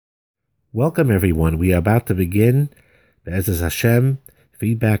Welcome, everyone. We are about to begin Be'ezus Hashem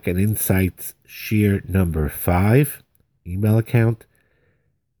Feedback and Insights Shir number 5. Email account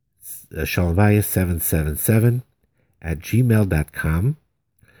shalombayis777 at gmail.com.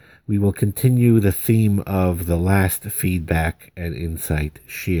 We will continue the theme of the last feedback and insight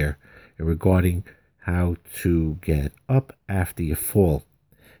shir regarding how to get up after you fall.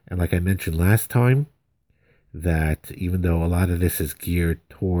 And like I mentioned last time, that even though a lot of this is geared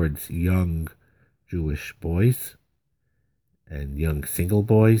towards young Jewish boys and young single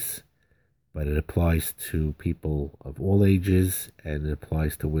boys, but it applies to people of all ages, and it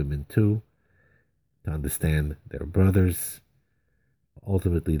applies to women too, to understand their brothers,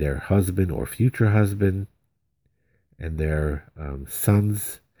 ultimately their husband or future husband, and their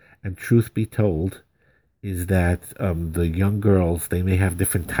sons. And truth be told, is that the young girls, they may have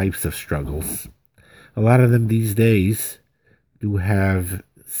different types of struggles. A lot of them these days do have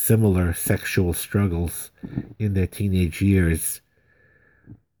similar sexual struggles in their teenage years,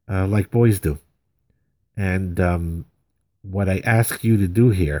 like boys do. And what I ask you to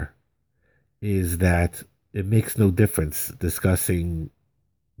do here is that it makes no difference discussing,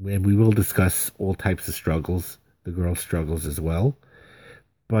 and we will discuss all types of struggles, the girls' struggles as well.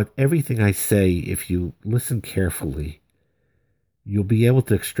 But everything I say, if you listen carefully, you'll be able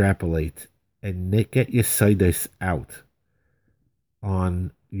to extrapolate and get your sides out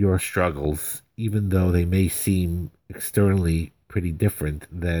on your struggles, even though they may seem externally pretty different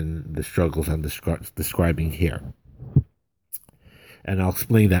than the struggles I'm describing here. And I'll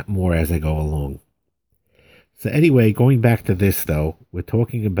explain that more as I go along. So anyway, going back to this though, we're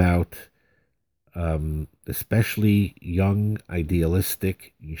talking about especially young,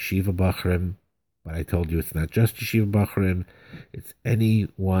 idealistic yeshiva bachrim. But I told you it's not just yeshiva bachrim, it's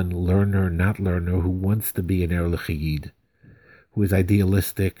anyone, learner, not learner, who wants to be an Erlich Yid, who is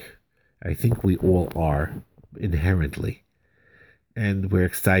idealistic. I think we all are, inherently. And we're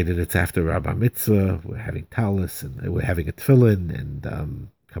excited. It's after Rabba Mitzvah, we're having Talis, and we're having a Tefillin,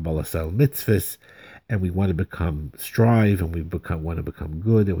 and Kabbalah Sal Mitzvahs, and we want to strive, and want to become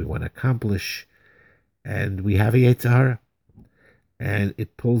good, and we want to accomplish, and we have a Yetzer Hara, and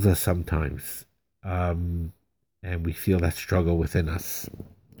it pulls us sometimes. And we feel that struggle within us.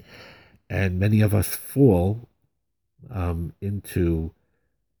 And many of us fall into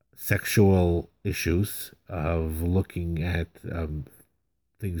sexual issues of looking at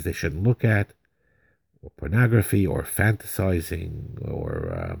things they shouldn't look at, or pornography, or fantasizing,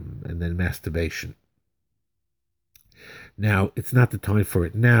 or and then masturbation. Now, it's not the time for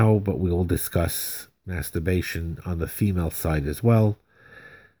it now, but we will discuss masturbation on the female side as well,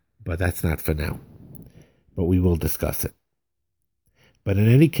 but that's not for now. But we will discuss it. But in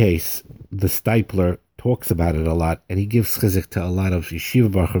any case, the Steipler talks about it a lot, and he gives chizuk to a lot of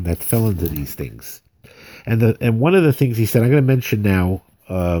yeshiva bachrim that fell into these things. And one of the things he said, I'm going to mention now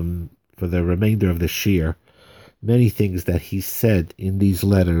for the remainder of the shir, many things that he said in these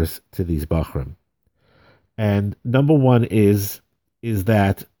letters to these bachrim. And number one is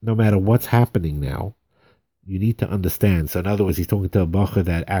that no matter what's happening now, you need to understand. So in other words, he's talking to a bacher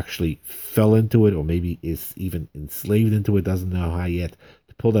that actually fell into it, or maybe is even enslaved into it, doesn't know how yet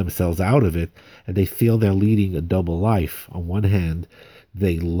to pull themselves out of it, and they feel they're leading a double life. On one hand,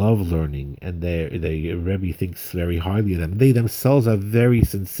 they love learning, and Rebbe thinks very highly of them. They themselves are very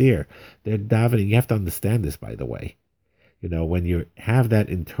sincere. They're davening. You have to understand this, by the way. You know, when you have that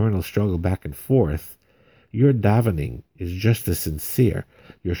internal struggle back and forth, your davening is just as sincere.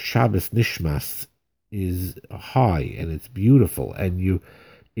 Your Shabbos Nishmas is high, and it's beautiful, and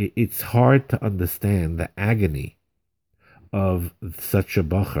it's hard to understand the agony of such a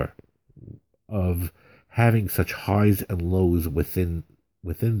bacher, of having such highs and lows within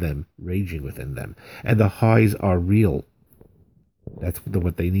them, raging within them. And the highs are real. That's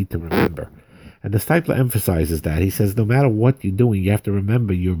what they need to remember. And the Steipler emphasizes that. He says, no matter what you're doing, you have to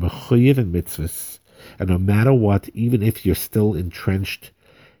remember you're mechuyev in mitzvahs. And no matter what, even if you're still entrenched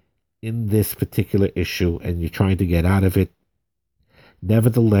in this particular issue and you're trying to get out of it,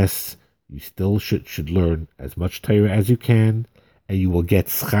 nevertheless, you still should learn as much Torah as you can, and you will get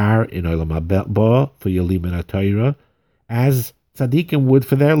schar in Olam Haba for your Limud Torah, as tzaddikim would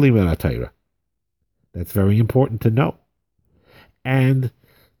for their Limud Torah. That's very important to know. And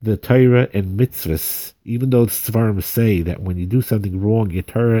the Torah and mitzvahs, even though the Svarim say that when you do something wrong, your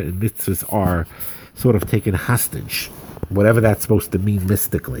Torah and mitzvahs are sort of taken hostage, whatever that's supposed to mean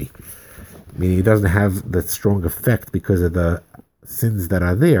mystically. Meaning it doesn't have that strong effect because of the sins that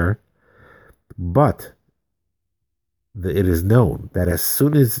are there, but it is known that as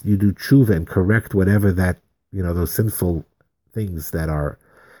soon as you do tshuva and correct whatever that, those sinful things that are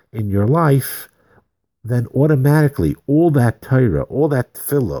in your life, then automatically all that Torah, all that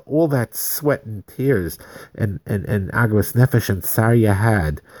tefillah, all that sweat and tears and agmas nefesh and tsar you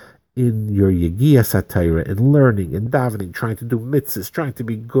had in your Yegiyas HaTorah, in learning, in davening, trying to do mitzvahs, trying to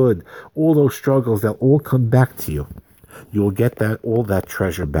be good, all those struggles, they'll all come back to you. You will get all that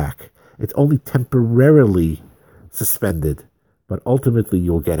treasure back. It's only temporarily suspended, but ultimately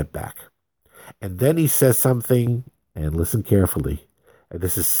you'll get it back. And then he says something, and listen carefully, and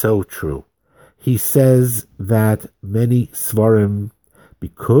this is so true. He says that many svarim,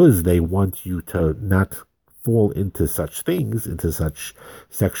 because they want you to not fall into such things, into such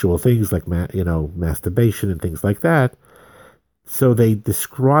sexual things like masturbation and things like that, so they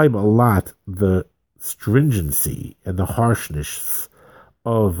describe a lot the stringency and the harshness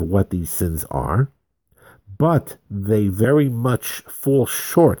of what these sins are, but they very much fall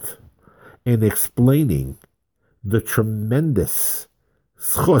short in explaining the tremendous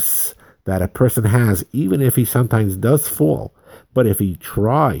schus that a person has, even if he sometimes does fall. But if he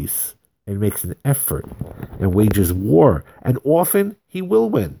tries and makes an effort and wages war, and often he will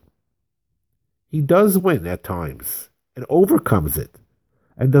win. He does win at times and overcomes it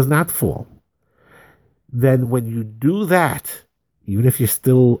and does not fall. Then when you do that, even if you're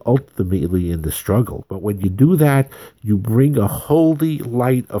still ultimately in the struggle, but when you do that, you bring a holy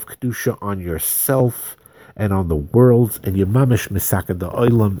light of Kedusha on yourself and on the world, and you're mamish misaka the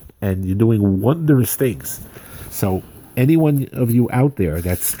olam, and you're doing wondrous things. So anyone of you out there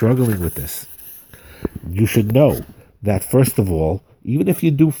that's struggling with this, you should know that, first of all, even if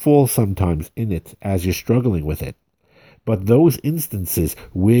you do fall sometimes in it as you're struggling with it, but those instances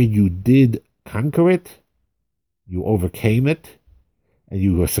where you did conquer it, you overcame it, and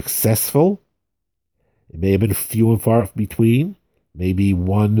you were successful, it may have been few and far between, maybe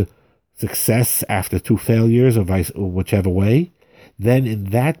one success after two failures or whichever way, then in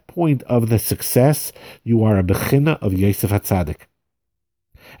that point of the success, you are a bechina of Yosef HaTzadik.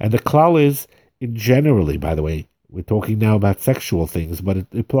 And the klal is, generally, by the way, we're talking now about sexual things, but it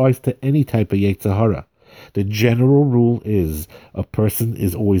applies to any type of Yetzer Hara. The general rule is a person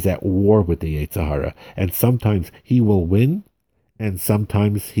is always at war with the Yetzer Hara, and sometimes he will win, and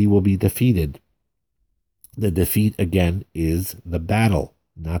sometimes he will be defeated. The defeat, again, is the battle,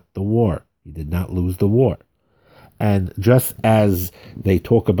 not the war. He did not lose the war. And just as they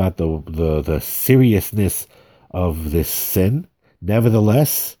talk about the seriousness of this sin,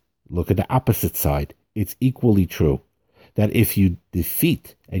 nevertheless, look at the opposite side. It's equally true that if you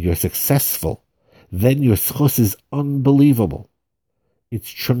defeat and you're successful, then your schus is unbelievable. It's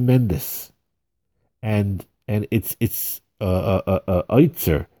tremendous. And it's a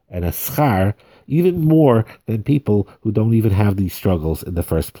oitzer and a schar even more than people who don't even have these struggles in the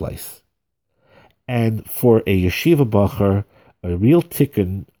first place. And for a yeshiva bacher, a real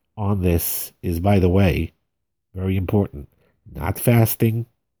tikkun on this is, by the way, very important. Not fasting,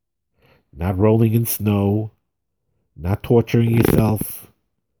 not rolling in snow, not torturing yourself,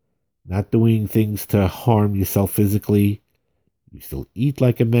 not doing things to harm yourself physically. You still eat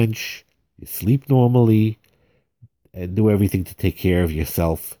like a mensch, you sleep normally, and do everything to take care of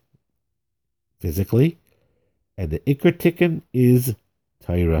yourself physically. And the ikar tikkun is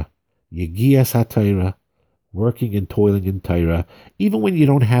Torah. Yegiyas HaTorah, working and toiling in Torah, even when you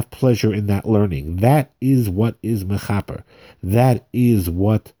don't have pleasure in that learning. That is what is mechaper. That is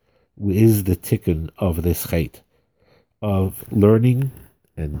what is the tikkun of this chait, of learning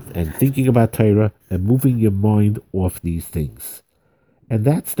and thinking about Torah and moving your mind off these things. And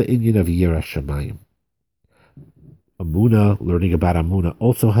that's the inyan of Yiras Shamayim. Amunah, learning about Amunah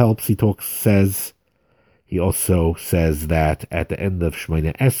also helps. He also says that at the end of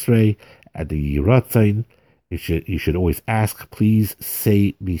Shemona Esrei, at the Yiratzain, you should always ask, please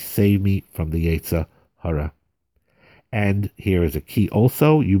save me from the Yetzer Hara. And here is a key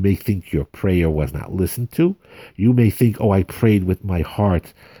also. You may think your prayer was not listened to. You may think, I prayed with my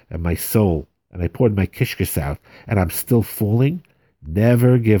heart and my soul, and I poured my kishkis out, and I'm still falling.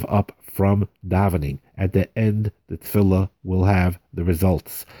 Never give up from davening. At the end, the tefillah will have the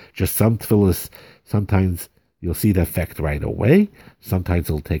results. Just some tefillahs, sometimes you'll see the effect right away. Sometimes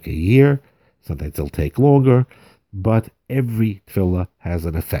it'll take a year. Sometimes it'll take longer. But every tefillah has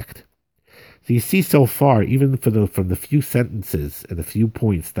an effect. So you see so far, even from the few sentences and the few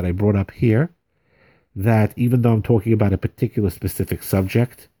points that I brought up here, that even though I'm talking about a particular specific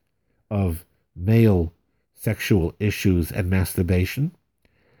subject of male sexual issues and masturbation,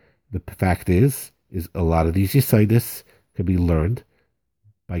 the fact is a lot of these yesodis can be learned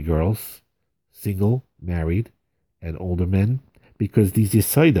by girls, single, married, and older men, because these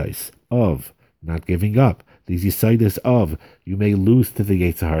yesodis of not giving up. These Yisaitis of, you may lose to the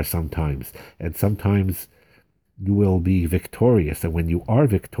Yetzer Hara sometimes, and sometimes you will be victorious, and when you are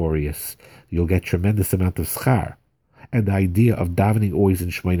victorious, you'll get tremendous amount of schar. And the idea of davening always in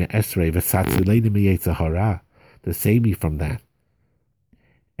Shemona Esrei, v'satzileni mi-Yetzer Hara, to save me from that.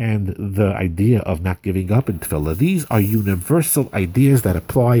 And the idea of not giving up in tefillah. These are universal ideas that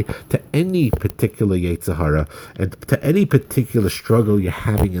apply to any particular Yetzer Hara and to any particular struggle you're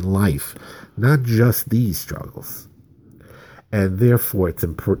having in life, not just these struggles. And therefore, it's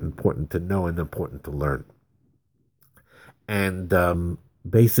important to know and important to learn. And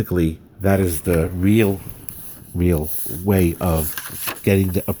basically, that is the real way of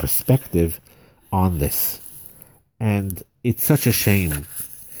getting a perspective on this. And it's such a shame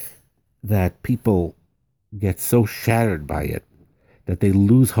that people get so shattered by it that they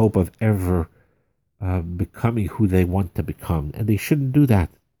lose hope of ever becoming who they want to become. And they shouldn't do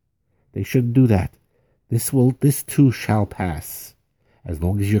that. They shouldn't do that. This too shall pass. As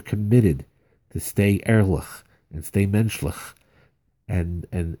long as you're committed to stay ehrlich and stay menschlich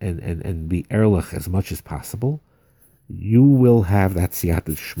and be ehrlich as much as possible, you will have that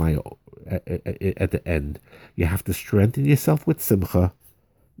siyata d'shmaya at the end. You have to strengthen yourself with simcha.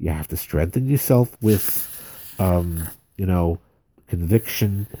 You have to strengthen yourself with,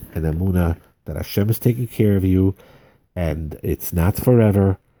 conviction and emunah that Hashem is taking care of you, and it's not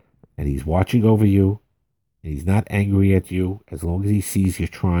forever, and He's watching over you, and He's not angry at you as long as He sees you're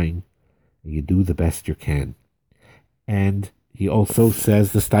trying, and you do the best you can. And he also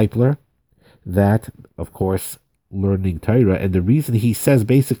says, the Steipler, that, of course, learning Torah, and the reason he says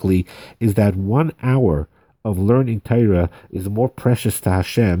basically is that 1 hour of learning Torah is more precious to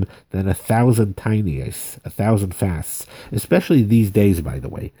Hashem than 1,000 tiniyos, 1,000 fasts. Especially these days, by the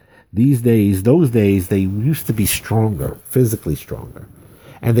way. Those days, they used to be stronger, physically stronger.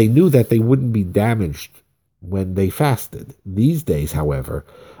 And they knew that they wouldn't be damaged when they fasted. These days, however,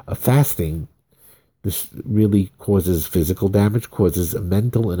 fasting, this really causes physical damage, causes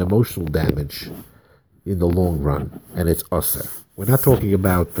mental and emotional damage in the long run. And it's usher. We're not talking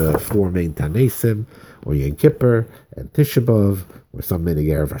about the 4 main Tanesim, or Yom Kippur, and Tisha B'Av, or some many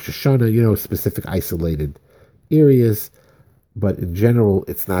Erev Rosh Hashanah, specific isolated areas. But in general,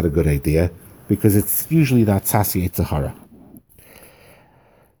 it's not a good idea, because it's usually that Sasi Yetzer Hara.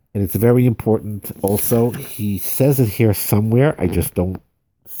 And it's very important also, he says it here somewhere, I just don't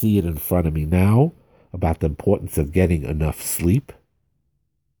see it in front of me now, about the importance of getting enough sleep.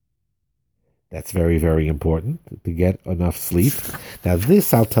 That's very, very important, to get enough sleep. Now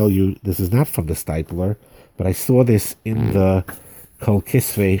this, I'll tell you, this is not from the Steipler, but I saw this in the Kol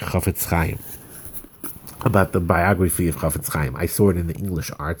Kisvei Chafetz Chaim, about the biography of Chafetz Chaim. I saw it in the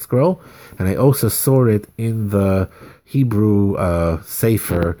English Art Scroll, and I also saw it in the Hebrew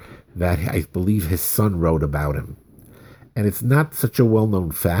Sefer that I believe his son wrote about him. And it's not such a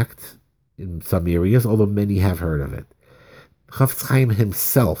well-known fact in some areas, although many have heard of it. Chafetz Chaim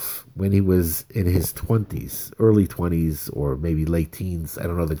himself, when he was in his 20s, early 20s, or maybe late teens, I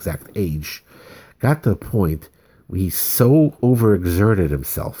don't know the exact age, got to a point where he so overexerted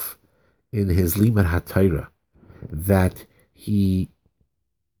himself in his Limud HaTorah that he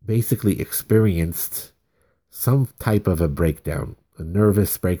basically experienced some type of a breakdown, a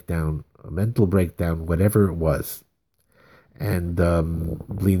nervous breakdown, a mental breakdown, whatever it was. And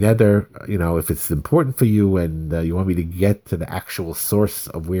Bli Neder, if it's important for you and you want me to get to the actual source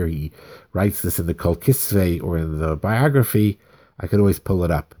of where he writes this in the Kol Kisvei or in the biography, I could always pull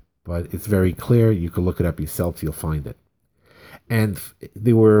it up. But it's very clear. You can look it up yourself. You'll find it. And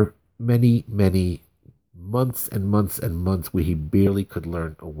there were many, many months and months and months where he barely could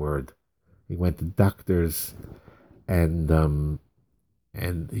learn a word. He went to doctors, and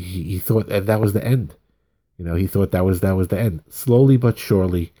he thought that was the end. He thought that was the end. Slowly but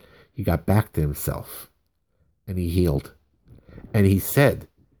surely, he got back to himself, and he healed. And he said,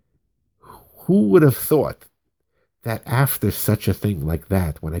 who would have thought that after such a thing like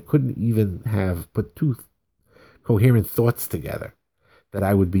that, when I couldn't even have put 2 coherent thoughts together, that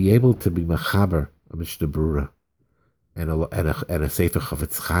I would be able to be mechaber a Mishnah Berurah and a Sefer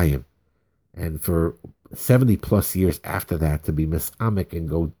Chafetz Chaim, and for 70 plus years after that to be misamek and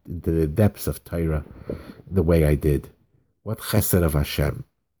go into the depths of Torah the way I did. What chesed of Hashem.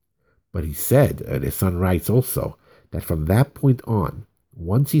 But he said, and his son writes also, that from that point on,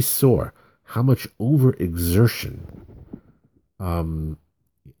 once he saw how much overexertion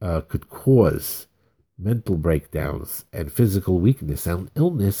could cause mental breakdowns and physical weakness and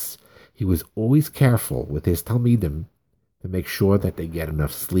illness, he was always careful with his Talmidim to make sure that they get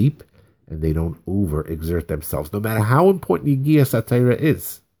enough sleep and they don't overexert themselves, no matter how important Yigiyas HaTorah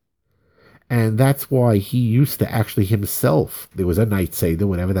is. And that's why he used to actually himself, there was a night Seder,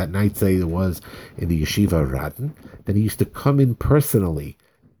 whenever that night Seder was in the Yeshiva Radin, then he used to come in personally,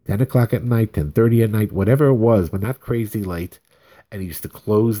 10 o'clock at night, 10:30 at night, whatever it was, but not crazy late. And he used to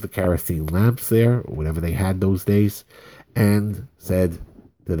close the kerosene lamps there, or whatever they had those days, and said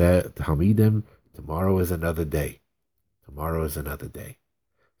to the Talmidim, tomorrow is another day. Tomorrow is another day.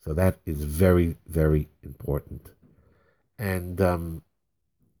 So that is very, very important. And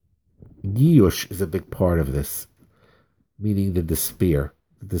Giyush is a big part of this, meaning the despair.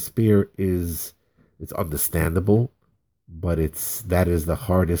 The despair is it's understandable, but that is the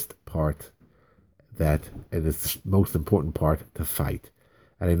hardest part and it's the most important part to fight.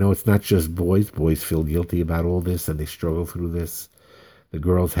 And I know it's not just boys. Boys feel guilty about all this and they struggle through this. The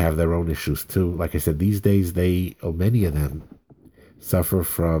girls have their own issues too. Like I said, these days many of them suffer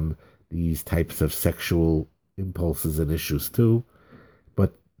from these types of sexual impulses and issues too.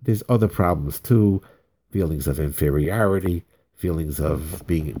 But there's other problems too, feelings of inferiority, feelings of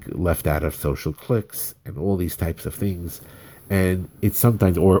being left out of social cliques, and all these types of things. And it's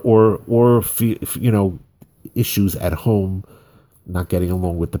sometimes, issues at home, not getting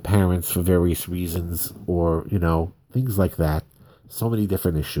along with the parents for various reasons, or things like that. So many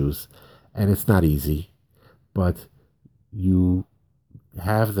different issues, and it's not easy, but you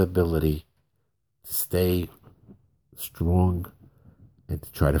have the ability to stay strong and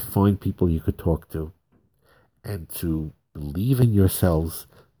to try to find people you could talk to and to believe in yourselves,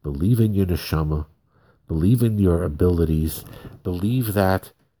 believe in your neshama, believe in your abilities, believe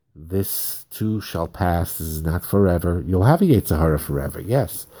that this too shall pass. This is not forever. You'll have a Yetzer Hara forever,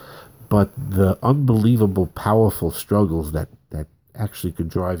 yes, but the unbelievable, powerful struggles that actually could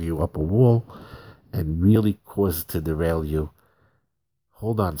drive you up a wall and really cause it to derail you.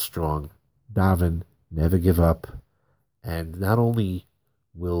 Hold on strong, daven, never give up, and not only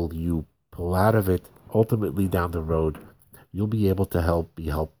will you pull out of it, ultimately down the road, you'll be able to help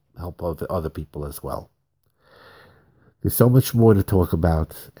other people as well. There's so much more to talk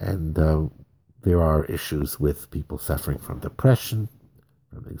about, and there are issues with people suffering from depression,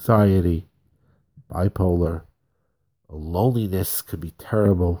 from anxiety, bipolar. Loneliness could be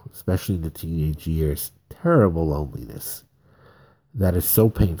terrible, especially in the teenage years. Terrible loneliness. That is so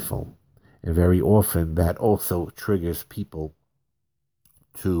painful. And very often that also triggers people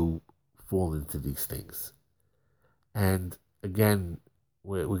to fall into these things. And again,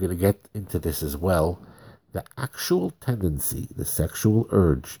 we're going to get into this as well. The actual tendency, the sexual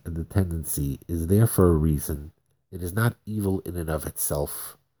urge and the tendency is there for a reason. It is not evil in and of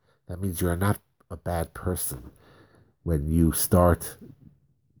itself. That means you are not a bad person when you start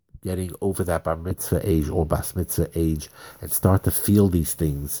getting over that bar mitzvah age or bas mitzvah age and start to feel these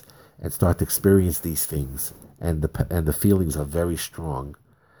things and start to experience these things, and the feelings are very strong.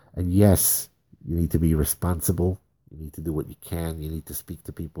 And yes, you need to be responsible. You need to do what you can. You need to speak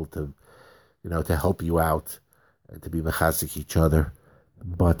to people to help you out and to be mechazik each other.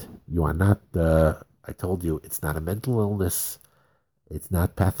 But you are not, I told you, it's not a mental illness. It's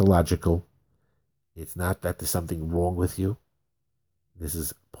not pathological. It's not that there's something wrong with you. This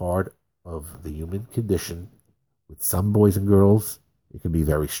is part of the human condition. With some boys and girls, it can be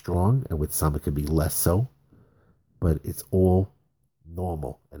very strong, and with some it can be less so. But it's all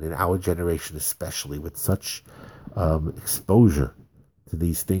normal. And in our generation especially, with such exposure to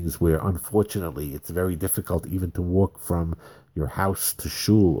these things where unfortunately it's very difficult even to walk from your house to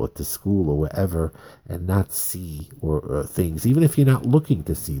shul or to school or wherever and not see or things, even if you're not looking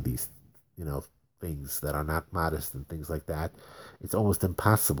to see these, things that are not modest and things like that. It's almost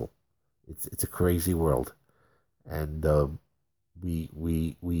impossible. It's a crazy world. And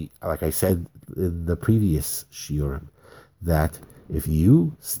we like I said in the previous shiurim, that if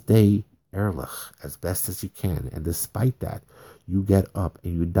you stay ehrlich as best as you can, and despite that, you get up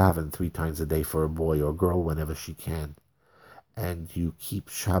and you daven 3 times a day for a boy or girl whenever she can, and you keep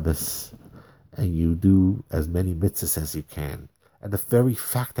Shabbos, and you do as many mitzvahs as you can, and the very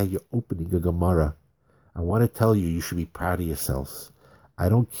fact that you're opening a Gemara, I want to tell you, you should be proud of yourselves. I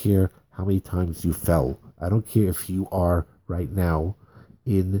don't care how many times you fell. I don't care if you are right now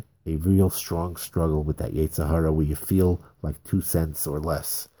in a real strong struggle with that Yetzer Hara where you feel like 2 cents or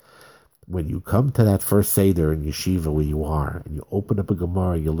less. When you come to that first Seder in Yeshiva where you are, and you open up a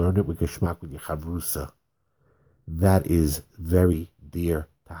Gemara, you learn it with Geshmak, with your Chavrusa, that is very dear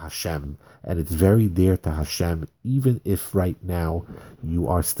to Hashem. And it's very dear to Hashem, even if right now you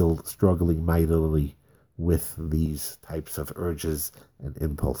are still struggling mightily with these types of urges and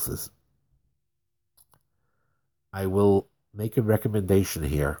impulses. I will make a recommendation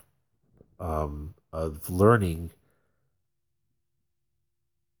here of learning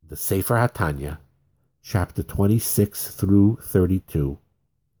the Sefer HaTanya, chapter 26 through 32.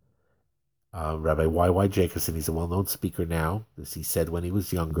 Rabbi Y.Y. Jacobson, he's a well-known speaker now, as he said when he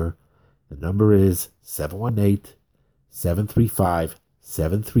was younger. The number is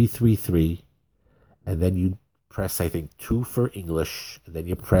 718-735-7333, and then you press, I think, 2 for English, and then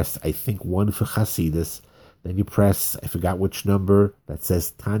you press, I think, 1 for Hasidus, then you press, I forgot which number, that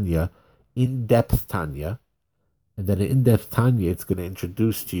says Tanya, in-depth Tanya, and then an in-depth Tanya, it's going to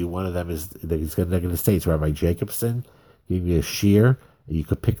introduce to you, one of them is, they're going to say it's Rabbi Jacobson, give you a shear, and you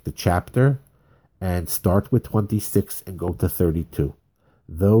could pick the chapter, and start with 26 and go to 32.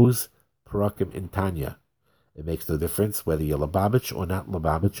 Those parakim in Tanya, it makes no difference whether you're Lubavitch or not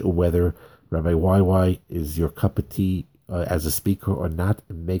Lubavitch, or whether Rabbi YY is your cup of tea as a speaker or not.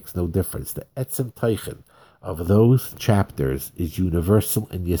 It makes no difference. The etzem teichen of those chapters is universal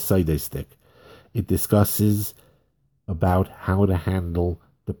and yesaidistic. It discusses about how to handle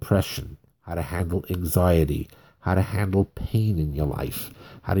depression, how to handle anxiety, how to handle pain in your life,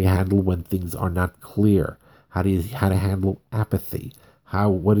 how do you handle when things are not clear, how to handle apathy,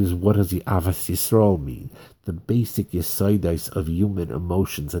 what does the Avas Yisrael mean, the basic yesaidas of human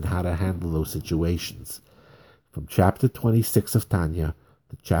emotions and how to handle those situations. From chapter 26 of Tanya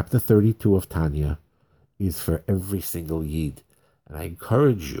to chapter 32 of Tanya is for every single Yid. And I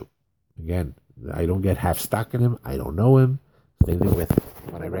encourage you, again, I don't get half stock in him, I don't know him, same thing with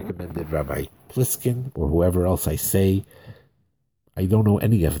when I recommended Rabbi Pliskin or whoever else I say, I don't know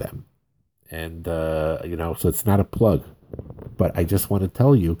any of them. And, so it's not a plug. But I just want to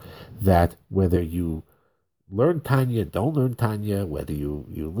tell you that whether you learn Tanya, don't learn Tanya, whether you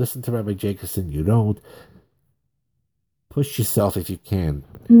listen to Rabbi Jacobson, you don't, push yourself if you can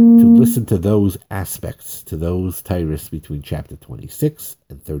to listen to those aspects, to those tyrus between chapter 26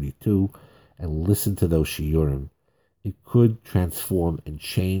 and 32, and listen to those shiurim. It could transform and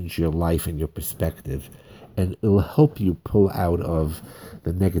change your life and your perspective, and it'll help you pull out of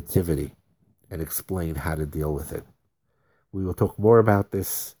the negativity and explain how to deal with it. We will talk more about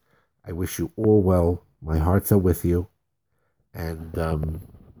this. I wish you all well. My hearts are with you. And you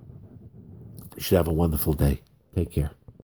should have a wonderful day. Take care.